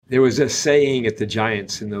There was a saying at the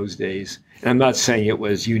Giants in those days, and I'm not saying it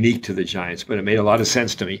was unique to the Giants, but it made a lot of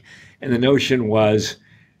sense to me. And the notion was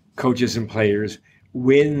coaches and players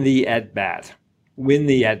win the at-bat, win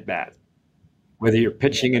the at-bat, whether you're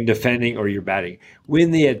pitching and defending or you're batting.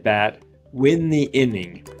 Win the at-bat, win the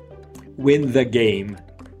inning, win the game,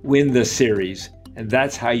 win the series, and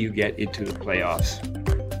that's how you get into the playoffs.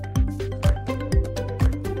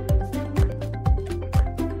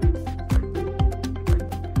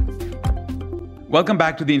 Welcome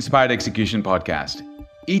back to the Inspired Execution Podcast.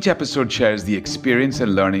 Each episode shares the experience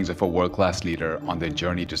and learnings of a world-class leader on their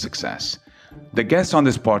journey to success. The guests on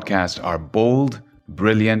this podcast are bold,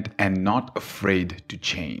 brilliant, and not afraid to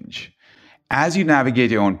change. As you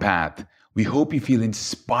navigate your own path, we hope you feel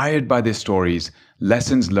inspired by their stories,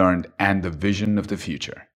 lessons learned, and the vision of the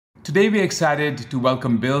future. Today, we're excited to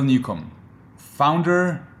welcome Bill Newcomb,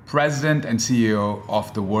 founder, president, and CEO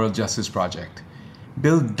of the World Justice Project.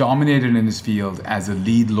 Bill dominated in his field as a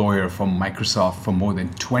lead lawyer for Microsoft for more than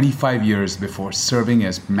 25 years before serving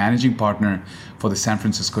as managing partner for the San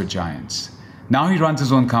Francisco Giants. Now he runs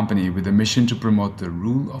his own company with a mission to promote the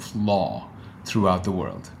rule of law throughout the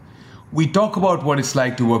world. We talk about what it's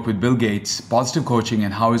like to work with Bill Gates, positive coaching,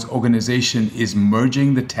 and how his organization is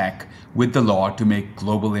merging the tech with the law to make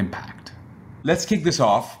global impact. Let's kick this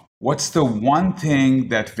off. What's the one thing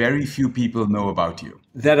that very few people know about you?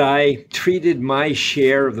 That I treated my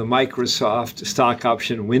share of the Microsoft stock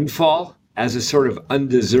option windfall as a sort of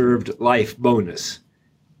undeserved life bonus.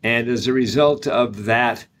 And as a result of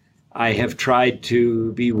that, I have tried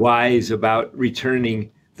to be wise about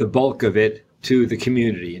returning the bulk of it to the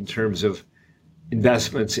community in terms of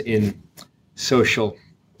investments in social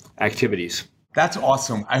activities. That's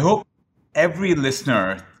awesome. I hope every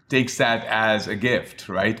listener takes that as a gift,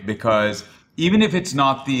 right? Because even if it's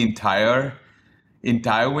not the entire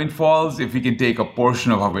windfalls, if we can take a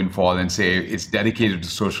portion of our windfall and say it's dedicated to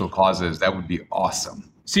social causes, that would be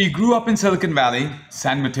awesome. So you grew up in Silicon Valley,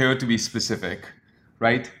 San Mateo to be specific,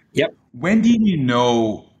 right? Yep. When did you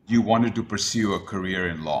know you wanted to pursue a career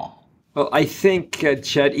in law? Well, I think,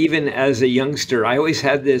 Chet, even as a youngster, I always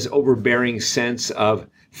had this overbearing sense of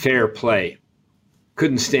fair play.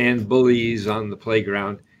 Couldn't stand bullies on the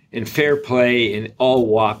playground. And fair play in all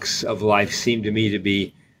walks of life seemed to me to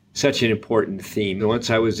be such an important theme. And once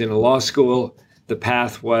I was in a law school, the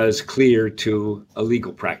path was clear to a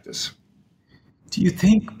legal practice. Do you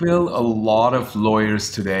think, Bill, a lot of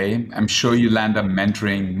lawyers today, I'm sure you land up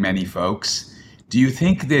mentoring many folks, do you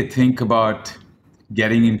think they think about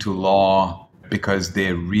getting into law because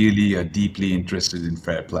they really are deeply interested in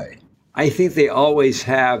fair play? I think they always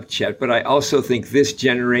have, Chet, but I also think this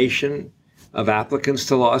generation of applicants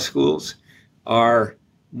to law schools are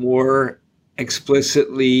more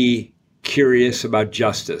explicitly curious about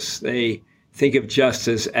justice. They think of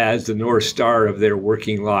justice as the North Star of their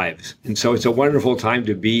working lives. And so it's a wonderful time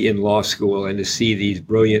to be in law school and to see these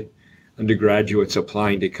brilliant undergraduates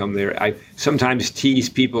applying to come there. I sometimes tease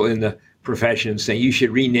people in the profession saying you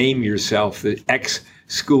should rename yourself the X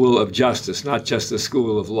School of Justice, not just the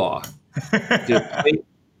School of Law.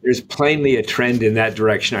 There's plainly a trend in that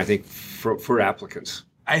direction, I think, for applicants.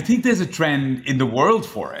 I think there's a trend in the world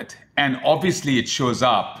for it. And obviously it shows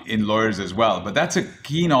up in lawyers as well. But that's a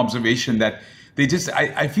keen observation that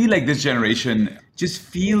I feel like this generation just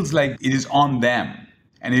feels like it is on them.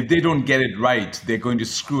 And if they don't get it right, they're going to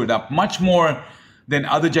screw it up much more than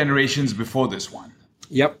other generations before this one.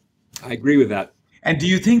 Yep, I agree with that. And do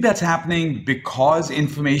you think that's happening because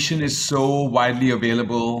information is so widely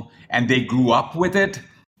available and they grew up with it?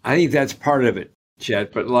 I think that's part of it,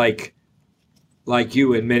 Chet. But like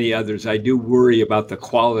you and many others, I do worry about the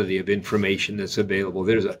quality of information that's available.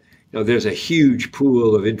 There's a huge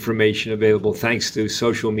pool of information available thanks to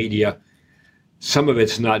social media. Some of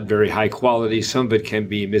it's not very high quality. Some of it can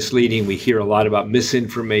be misleading. We hear a lot about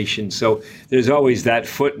misinformation. So there's always that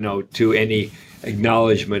footnote to any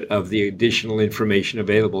acknowledgement of the additional information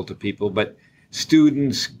available to people. But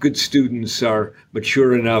good students are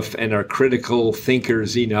mature enough and are critical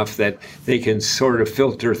thinkers enough that they can sort of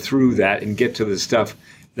filter through that and get to the stuff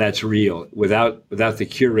that's real without the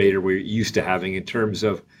curator we're used to having in terms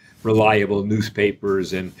of reliable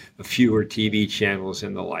newspapers and fewer TV channels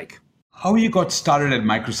and the like. How you got started at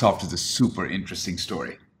Microsoft is a super interesting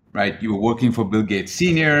story, right? You were working for Bill Gates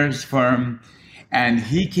Sr.'s firm, and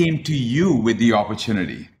he came to you with the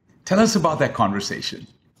opportunity. Tell us about that conversation.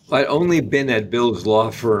 I'd only been at Bill's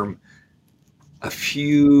law firm a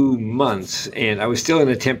few months, and I was still in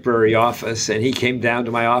a temporary office, and he came down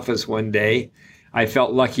to my office one day. I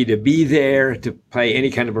felt lucky to be there, to play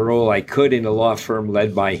any kind of a role I could in a law firm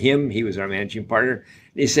led by him. He was our managing partner.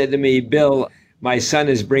 And he said to me, "Bill, my son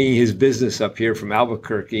is bringing his business up here from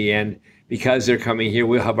Albuquerque, and because they're coming here,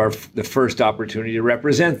 we'll have the first opportunity to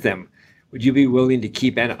represent them. Would you be willing to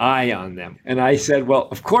keep an eye on them? And I said, well,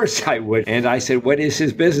 of course I would. And I said, what is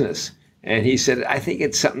his business? And he said, I think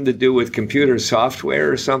it's something to do with computer software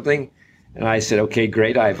or something. And I said, okay,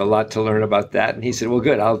 great. I have a lot to learn about that. And he said, well,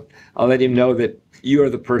 good. I'll let him know that you're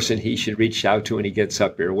the person he should reach out to when he gets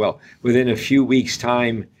up here. Well, within a few weeks'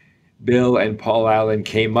 time, Bill and Paul Allen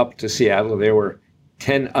came up to Seattle. There were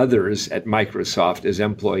 10 others at Microsoft as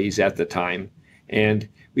employees at the time. And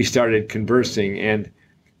we started conversing. And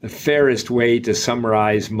the fairest way to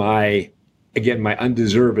summarize my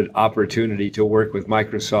undeserved opportunity to work with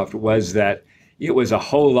Microsoft was that it was a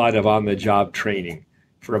whole lot of on-the-job training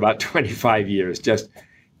for about 25 years, just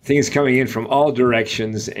things coming in from all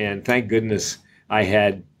directions. And thank goodness I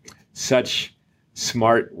had such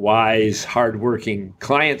smart, wise, hardworking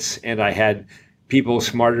clients, and I had people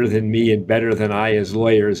smarter than me and better than I as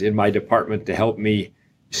lawyers in my department to help me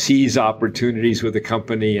seize opportunities with the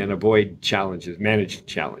company and avoid challenges, manage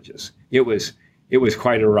challenges. It was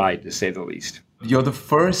quite a ride, to say the least. You're the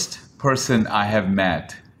first person I have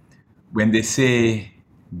met when they say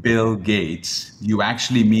Bill Gates, you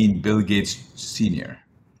actually mean Bill Gates Sr.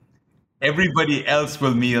 Everybody else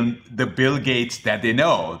will mean the Bill Gates that they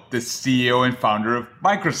know, the CEO and founder of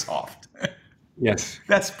Microsoft. Yes.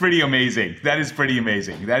 That's pretty amazing. That is pretty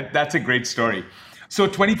amazing. That's a great story. So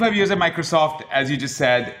 25 years at Microsoft, as you just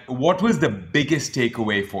said, what was the biggest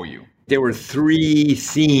takeaway for you? There were three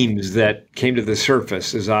themes that came to the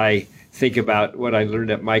surface as I think about what I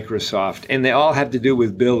learned at Microsoft. And they all have to do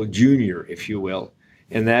with Bill Jr., if you will.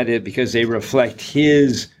 And that is because they reflect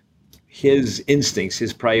his instincts,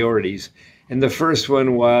 his priorities. And the first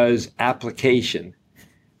one was application.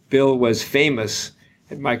 Bill was famous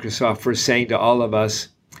at Microsoft for saying to all of us,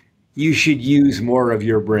 you should use more of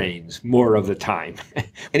your brains, more of the time.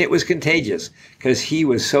 And it was contagious because he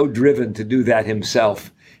was so driven to do that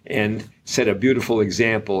himself and set a beautiful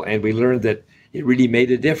example. And we learned that it really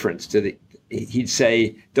made a difference. He'd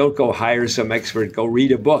say, don't go hire some expert, go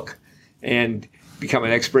read a book and become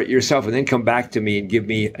an expert yourself, and then come back to me and give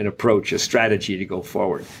me an approach, a strategy to go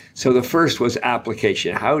forward. So the first was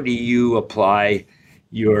application. How do you apply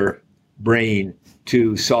your brain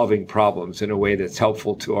to solving problems in a way that's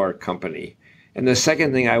helpful to our company? And the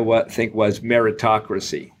second thing I think was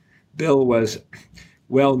meritocracy. Bill was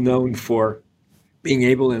well known for being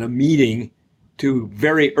able in a meeting to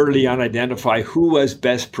very early on identify who was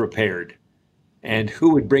best prepared and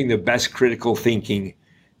who would bring the best critical thinking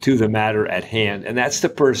to the matter at hand. And that's the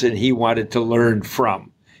person he wanted to learn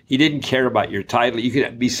from. He didn't care about your title. You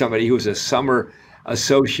could be somebody who was a summer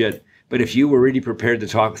associate, but if you were really prepared to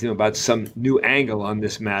talk with him about some new angle on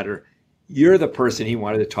this matter, you're the person he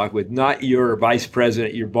wanted to talk with, not your vice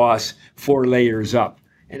president, your boss, 4 layers up.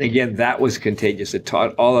 And again, that was contagious. It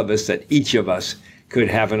taught all of us that each of us could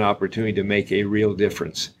have an opportunity to make a real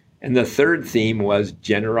difference. And the third theme was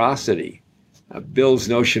generosity. Bill's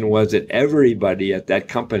notion was that everybody at that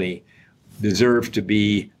company deserved to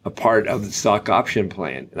be a part of the stock option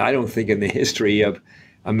plan. And I don't think in the history of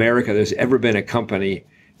America there's ever been a company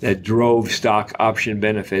that drove stock option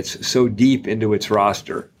benefits so deep into its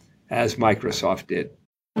roster as Microsoft did.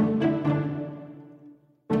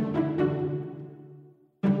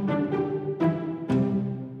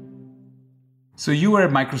 So you were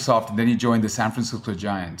at Microsoft and then you joined the San Francisco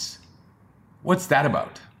Giants. What's that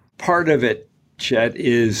about? Part of it, Chet,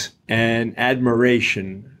 is an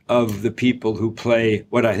admiration of the people who play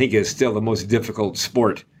what I think is still the most difficult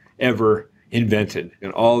sport ever invented.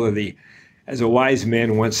 And all of as a wise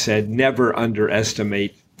man once said, never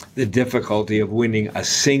underestimate the difficulty of winning a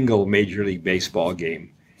single Major League Baseball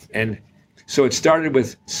game. And so it started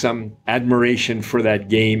with some admiration for that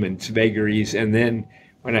game and its vagaries. And then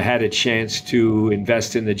when I had a chance to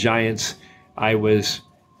invest in the Giants, I was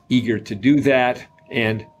eager to do that.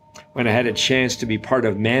 And when I had a chance to be part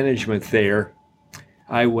of management there,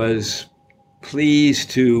 I was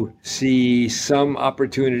pleased to see some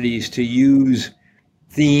opportunities to use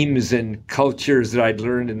themes and cultures that I'd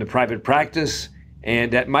learned in the private practice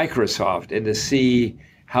and at Microsoft, and to see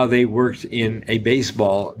how they worked in a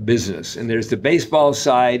baseball business. And there's the baseball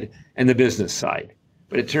side and the business side.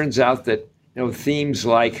 But it turns out that themes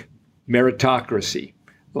like meritocracy,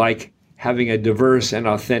 like having a diverse and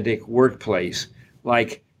authentic workplace,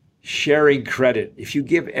 like sharing credit. If you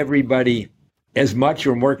give everybody as much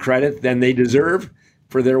or more credit than they deserve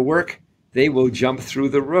for their work, they will jump through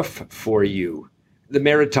the roof for you. The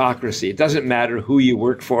meritocracy, it doesn't matter who you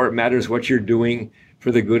work for, it matters what you're doing for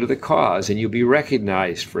the good of the cause, and you'll be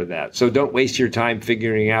recognized for that. So don't waste your time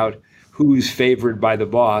figuring out who's favored by the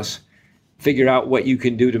boss. figure out what you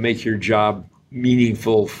can do to make your job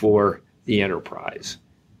meaningful for the enterprise.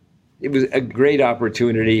 It was a great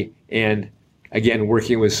opportunity. And again,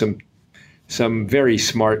 working with some very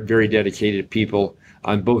smart, very dedicated people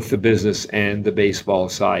on both the business and the baseball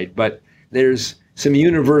side. But there's some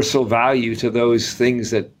universal value to those things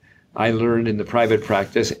that I learned in the private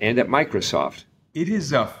practice and at Microsoft. It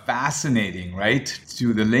is fascinating, right?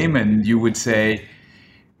 To the layman, you would say,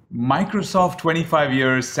 Microsoft 25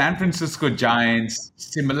 years, San Francisco Giants,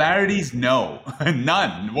 similarities? No,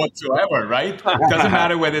 none whatsoever, right? Doesn't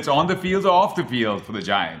matter whether it's on the field or off the field for the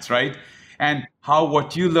Giants, right? And how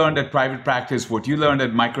what you learned at private practice, what you learned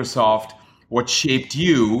at Microsoft, what shaped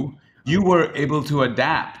you, you were able to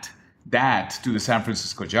adapt that to the San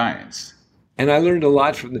Francisco Giants. And I learned a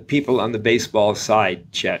lot from the people on the baseball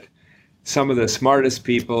side, Chet. Some of the smartest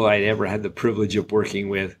people I ever had the privilege of working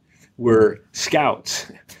with were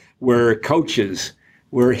scouts, were coaches,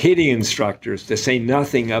 were hitting instructors, to say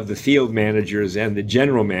nothing of the field managers and the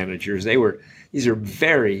general managers. These are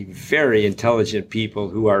very, very intelligent people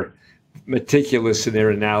who are meticulous in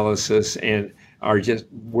their analysis and are just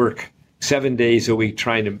work 7 days a week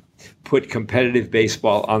trying to put competitive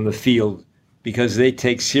baseball on the field, because they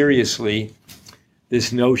take seriously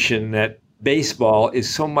this notion that baseball is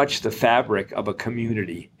so much the fabric of a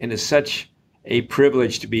community and is such a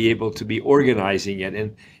privilege to be able to be organizing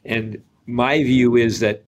it. And my view is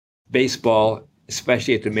that baseball,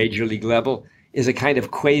 especially at the major league level, is a kind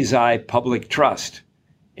of quasi-public trust.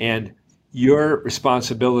 And your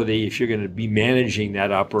responsibility, if you're going to be managing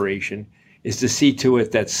that operation, is to see to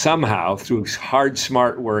it that somehow, through hard,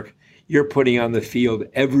 smart work, you're putting on the field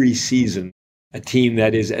every season a team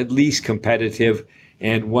that is at least competitive,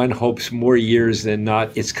 and one hopes more years than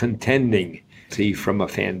not it's contending from a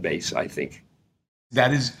fan base, I think.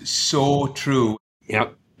 That is so true. Yeah,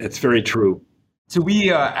 that's very true. So we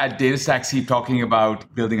at DataStax keep talking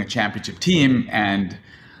about building a championship team, and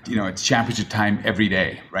it's championship time every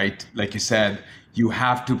day, right? Like you said, you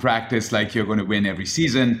have to practice like you're going to win every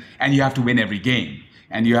season, and you have to win every game.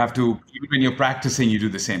 And you have to, even when you're practicing, you do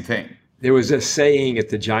the same thing. There was a saying at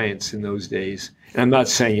the Giants in those days, and I'm not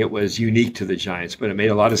saying it was unique to the Giants, but it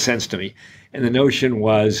made a lot of sense to me. And the notion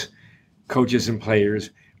was, coaches and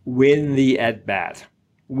players, win the at-bat.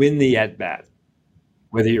 Win the at-bat.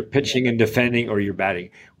 Whether you're pitching and defending or you're batting.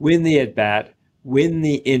 Win the at-bat, win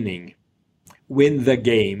the inning, win the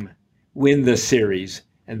game, win the series.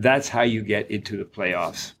 And that's how you get into the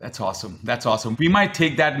playoffs. That's awesome. That's awesome. We might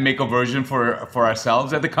take that and make a version for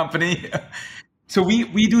ourselves at the company. So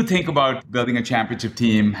we do think about building a championship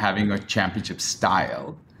team, having a championship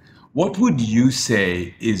style. What would you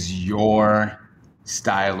say is your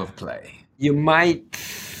style of play? You might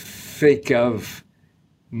think of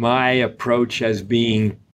my approach as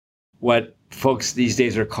being what folks these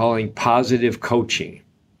days are calling positive coaching.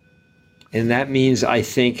 And that means, I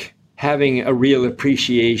think, having a real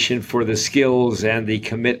appreciation for the skills and the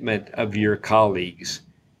commitment of your colleagues,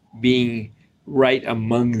 being right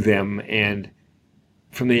among them, and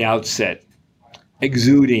from the outset,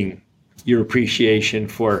 exuding your appreciation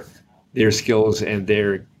for their skills and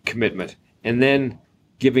their commitment, and then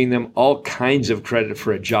giving them all kinds of credit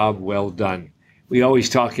for a job well done. We always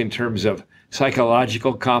talk in terms of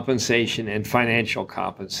psychological compensation and financial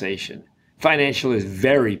compensation. Financial is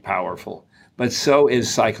very powerful, but so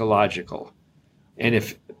is psychological. And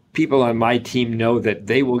if people on my team know that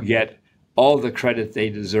they will get all the credit they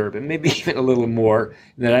deserve, and maybe even a little more,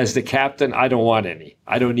 and that as the captain, I don't want any.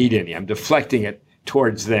 I don't need any. I'm deflecting it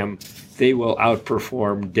towards them. They will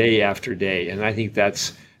outperform day after day. And I think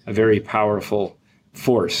that's a very powerful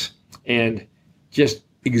force. And just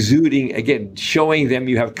exuding, again, showing them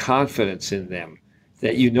you have confidence in them,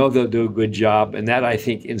 that you know they'll do a good job. And that, I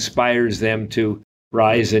think, inspires them to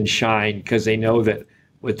rise and shine, because they know that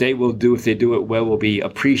what they will do, if they do it well, will be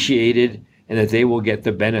appreciated, and that they will get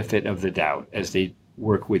the benefit of the doubt as they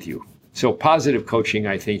work with you. So positive coaching,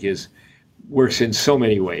 I think, works in so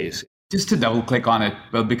many ways. Just to double click on it,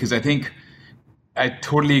 well, because I think I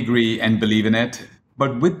totally agree and believe in it.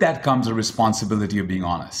 But with that comes a responsibility of being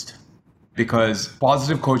honest. Because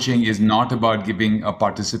positive coaching is not about giving a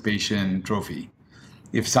participation trophy.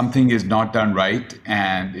 If something is not done right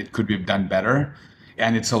and it could be done better,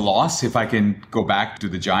 and it's a loss, if I can go back to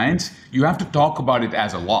the Giants, you have to talk about it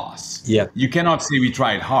as a loss. Yeah. You cannot say we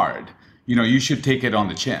tried hard. You should take it on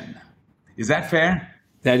the chin. Is that fair?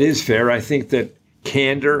 That is fair. I think that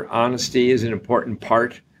candor, honesty is an important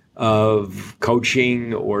part of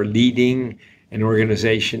coaching or leading an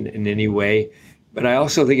organization in any way. But I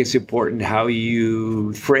also think it's important how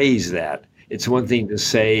you phrase that. It's one thing to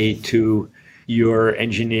say to your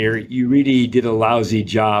engineer, you really did a lousy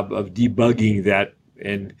job of debugging that,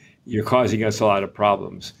 and you're causing us a lot of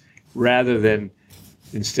problems, rather than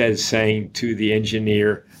instead saying to the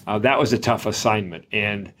engineer, that was a tough assignment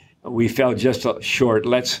and we fell just short.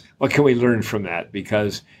 What can we learn from that?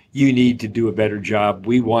 Because you need to do a better job.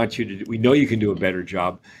 We know you can do a better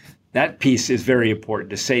job. That piece is very important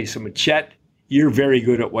to say to someone, Chet, you're very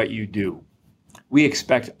good at what you do. We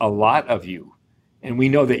expect a lot of you, and we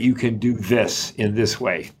know that you can do this in this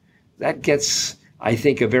way. That gets, I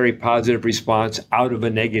think, a very positive response out of a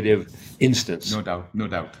negative instance. No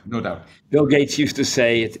doubt. Bill Gates used to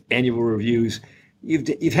say at annual reviews,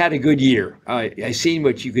 you've had a good year. I've seen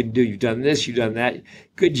what you can do. You've done this, you've done that.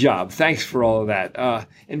 Good job. Thanks for all of that.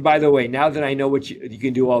 And by the way, now that I know what you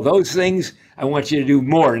can do all those things, I want you to do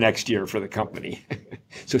more next year for the company.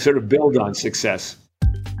 So sort of build on success.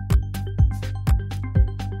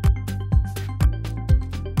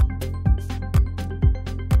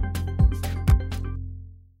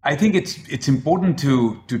 I think it's important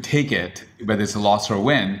to take it, whether it's a loss or a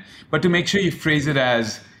win, but to make sure you phrase it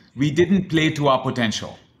as, we didn't play to our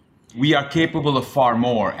potential. We are capable of far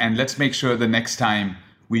more, and let's make sure the next time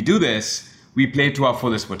we do this, we play to our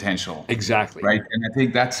fullest potential. Exactly. Right? And I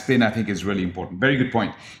think that spin, is really important. Very good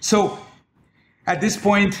point. So at this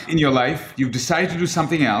point in your life, you've decided to do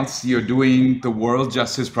something else. You're doing the World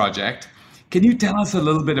Justice Project. Can you tell us a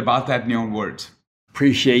little bit about that in your own words?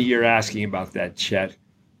 Appreciate your asking about that, Chet.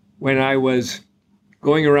 When I was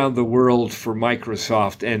going around the world for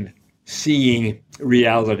Microsoft and seeing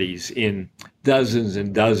realities in dozens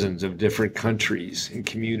and dozens of different countries and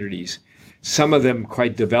communities, some of them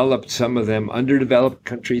quite developed, some of them underdeveloped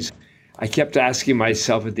countries, I kept asking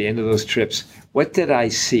myself at the end of those trips, what did I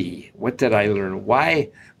see? What did I learn? Why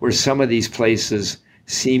were some of these places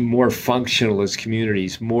seem more functional as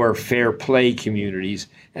communities, more fair play communities,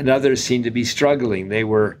 and others seemed to be struggling? They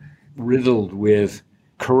were riddled with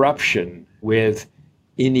corruption, with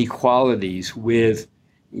inequalities, with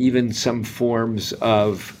even some forms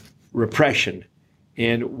of repression.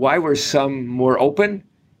 And why were some more open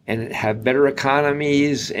and have better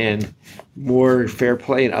economies and more fair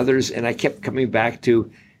play and others? And I kept coming back to,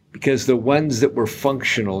 because the ones that were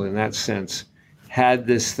functional in that sense had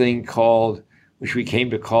this thing called, which we came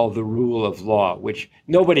to call the rule of law, which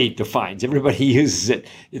nobody defines. Everybody uses it.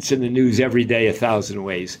 It's in the news every day, 1,000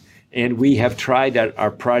 ways. And we have tried at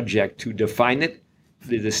our project to define it.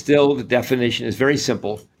 The distilled definition is very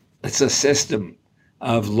simple. It's a system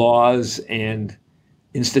of laws and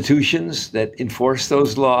institutions that enforce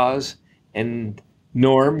those laws and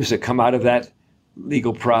norms that come out of that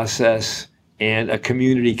legal process, and a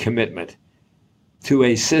community commitment to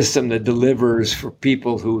a system that delivers for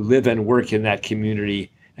people who live and work in that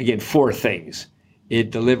community. Again, 4 things.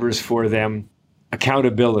 It delivers for them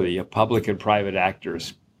accountability of public and private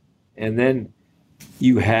actors. And then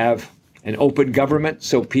you have an open government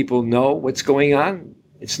so people know what's going on.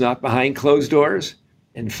 It's not behind closed doors.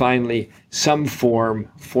 And finally, some form,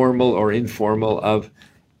 formal or informal, of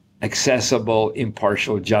accessible,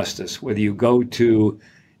 impartial justice. Whether you go to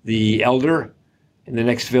the elder in the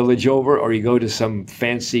next village over, or you go to some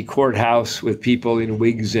fancy courthouse with people in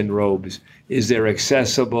wigs and robes, is there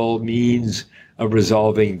accessible means of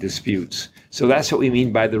resolving disputes? So that's what we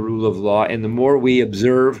mean by the rule of law. And the more we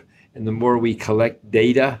observe and the more we collect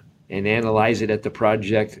data and analyze it at the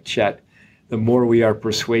project, Chet, the more we are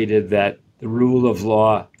persuaded that the rule of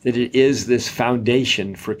law, that it is this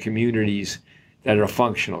foundation for communities that are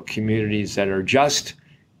functional, communities that are just,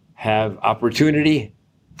 have opportunity,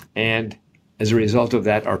 and as a result of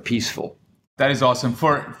that are peaceful. That is awesome.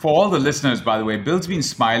 For all the listeners, by the way, Bill's been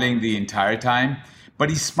smiling the entire time, but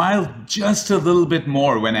he smiled just a little bit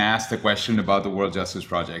more when I asked the question about the World Justice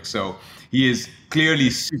Project. So he is clearly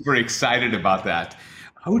super excited about that.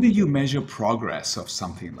 How do you measure progress of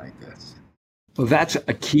something like this? Well, that's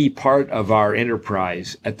a key part of our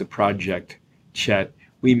enterprise at the project, Chet.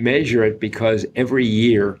 We measure it because every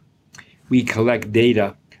year we collect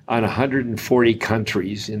data on 140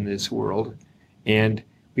 countries in this world, and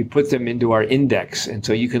we put them into our index. And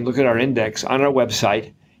so you can look at our index on our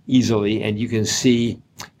website easily, and you can see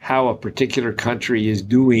how a particular country is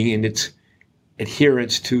doing in its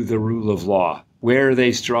adherence to the rule of law. Where are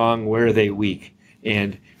they strong? Where are they weak?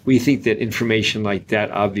 And we think that information like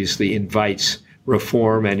that obviously invites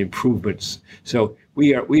reform and improvements. So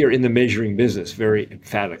we are in the measuring business very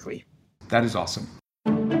emphatically. That is awesome.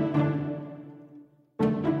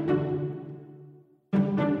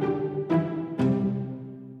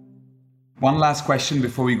 One last question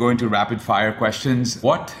before we go into rapid fire questions.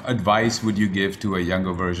 What advice would you give to a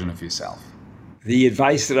younger version of yourself? The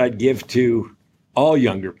advice that I'd give to all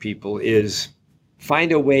younger people is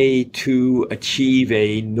find a way to achieve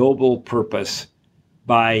a noble purpose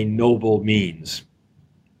by noble means.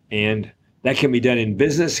 And that can be done in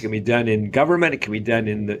business, it can be done in government, it can be done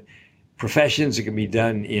in the professions, it can be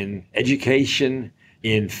done in education,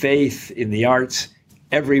 in faith, in the arts.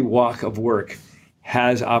 Every walk of work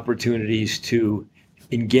has opportunities to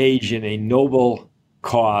engage in a noble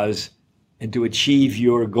cause and to achieve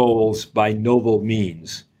your goals by noble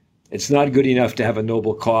means. It's not good enough to have a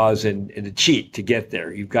noble cause and to cheat to get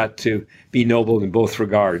there. You've got to be noble in both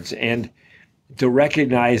regards. And to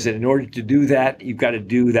recognize that in order to do that, you've got to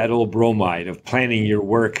do that old bromide of planning your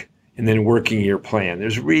work and then working your plan.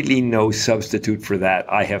 There's really no substitute for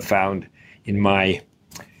that, I have found in my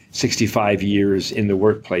 65 years in the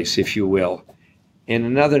workplace, if you will. And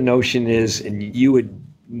another notion is, and you would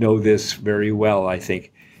know this very well, I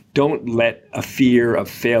think, don't let a fear of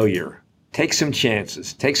failure. Take some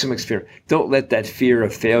chances, take some experience. Don't let that fear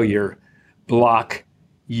of failure block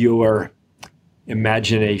your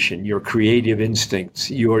imagination, your creative instincts,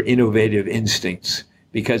 your innovative instincts.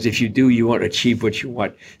 Because if you do, you won't achieve what you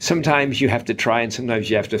want. Sometimes you have to try and sometimes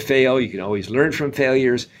you have to fail. You can always learn from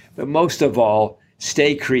failures. But most of all,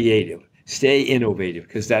 stay creative, stay innovative,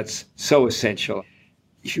 because that's so essential.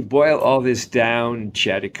 If you boil all this down,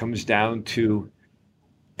 Chet, it comes down to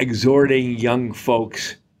exhorting young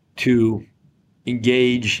folks to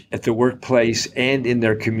engage at the workplace and in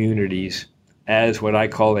their communities as what I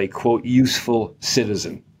call a, quote, useful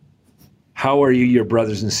citizen. How are you your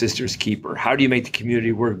brothers and sisters' keeper? How do you make the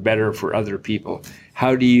community work better for other people?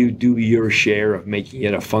 How do you do your share of making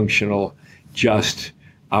it a functional, just,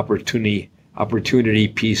 opportunity,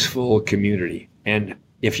 peaceful community? And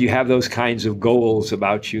if you have those kinds of goals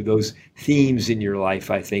about you, those themes in your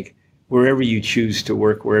life, I think wherever you choose to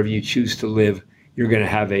work, wherever you choose to live, you're going to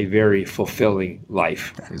have a very fulfilling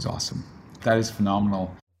life. That is awesome. That is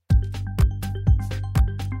phenomenal.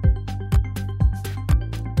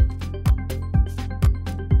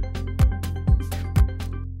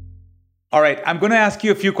 All right, I'm going to ask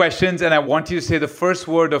you a few questions, and I want you to say the first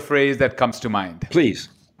word or phrase that comes to mind. Please.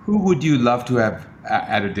 Who would you love to have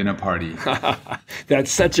at a dinner party?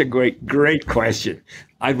 That's such a great question.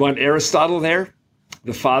 I'd want Aristotle there,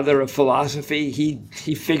 the father of philosophy.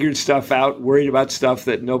 He figured stuff out, worried about stuff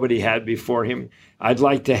that nobody had before him. I'd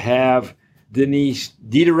like to have Denis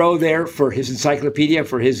Diderot there for his encyclopedia,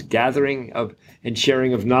 for his gathering of and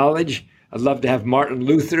sharing of knowledge. I'd love to have Martin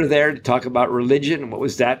Luther there to talk about religion. What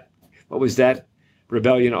was that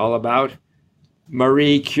rebellion all about?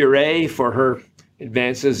 Marie Curie for her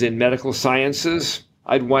advances in medical sciences.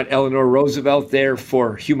 I'd want Eleanor Roosevelt there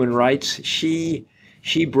for human rights. She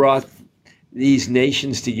brought these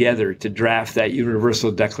nations together to draft that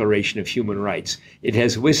Universal Declaration of Human Rights. It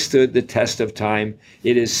has withstood the test of time.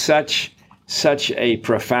 It is such a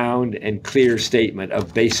profound and clear statement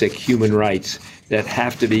of basic human rights that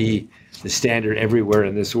have to be the standard everywhere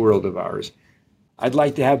in this world of ours. I'd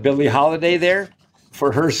like to have Billie Holiday there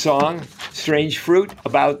for her song, Strange Fruit,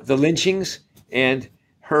 about the lynchings, and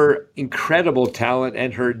her incredible talent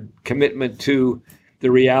and her commitment to the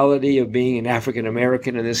reality of being an African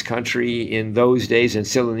American in this country in those days and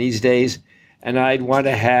still in these days. And I'd want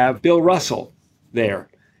to have Bill Russell there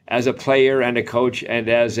as a player and a coach and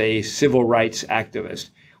as a civil rights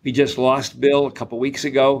activist. We just lost Bill a couple weeks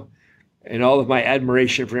ago, and all of my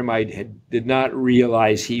admiration for him, I did not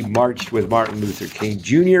realize he marched with Martin Luther King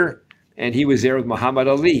Jr., and he was there with Muhammad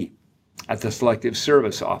Ali at the Selective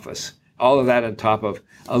Service Office. All of that on top of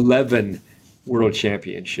 11 world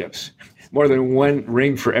championships. More than one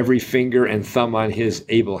ring for every finger and thumb on his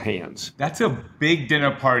able hands. That's a big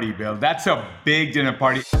dinner party, Bill. That's a big dinner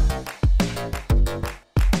party.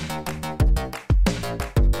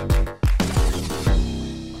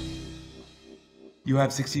 You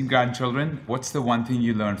have 16 grandchildren. What's the one thing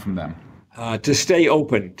you learned from them? To stay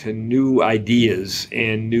open to new ideas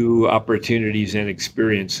and new opportunities and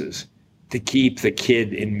experiences. To keep the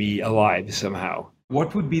kid in me alive somehow.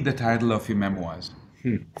 What would be the title of your memoirs?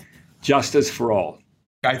 Justice for All.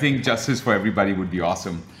 I think justice for everybody would be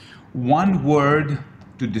awesome. One word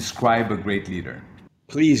to describe a great leader.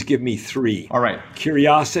 Please give me 3. All right.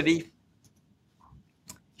 Curiosity,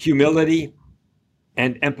 humility,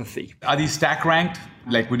 and empathy. Are these stack ranked?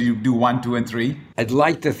 Like, would you do 1, 2, and 3? I'd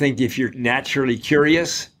like to think if you're naturally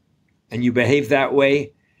curious and you behave that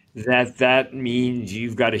way, that means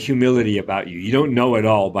you've got a humility about you. You don't know it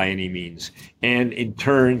all by any means. And in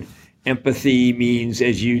turn, empathy means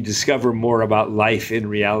as you discover more about life and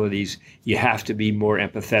realities, you have to be more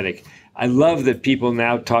empathetic. I love that people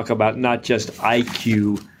now talk about not just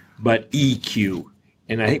IQ, but EQ.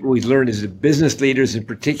 And I think what we've learned is that business leaders in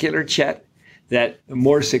particular, Chet, that the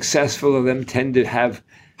more successful of them tend to have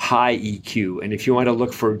high EQ. And if you want to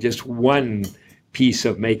look for just one piece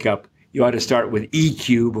of makeup, you ought to start with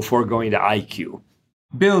EQ before going to IQ.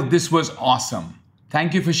 Bill, this was awesome.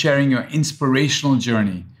 Thank you for sharing your inspirational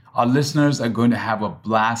journey. Our listeners are going to have a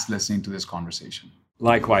blast listening to this conversation.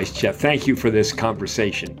 Likewise, Chet. Thank you for this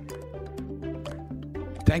conversation.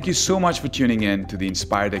 Thank you so much for tuning in to the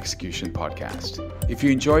Inspired Execution podcast. If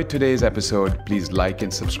you enjoyed today's episode, please like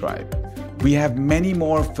and subscribe. We have many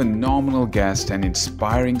more phenomenal guests and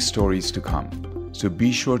inspiring stories to come, so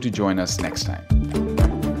be sure to join us next time.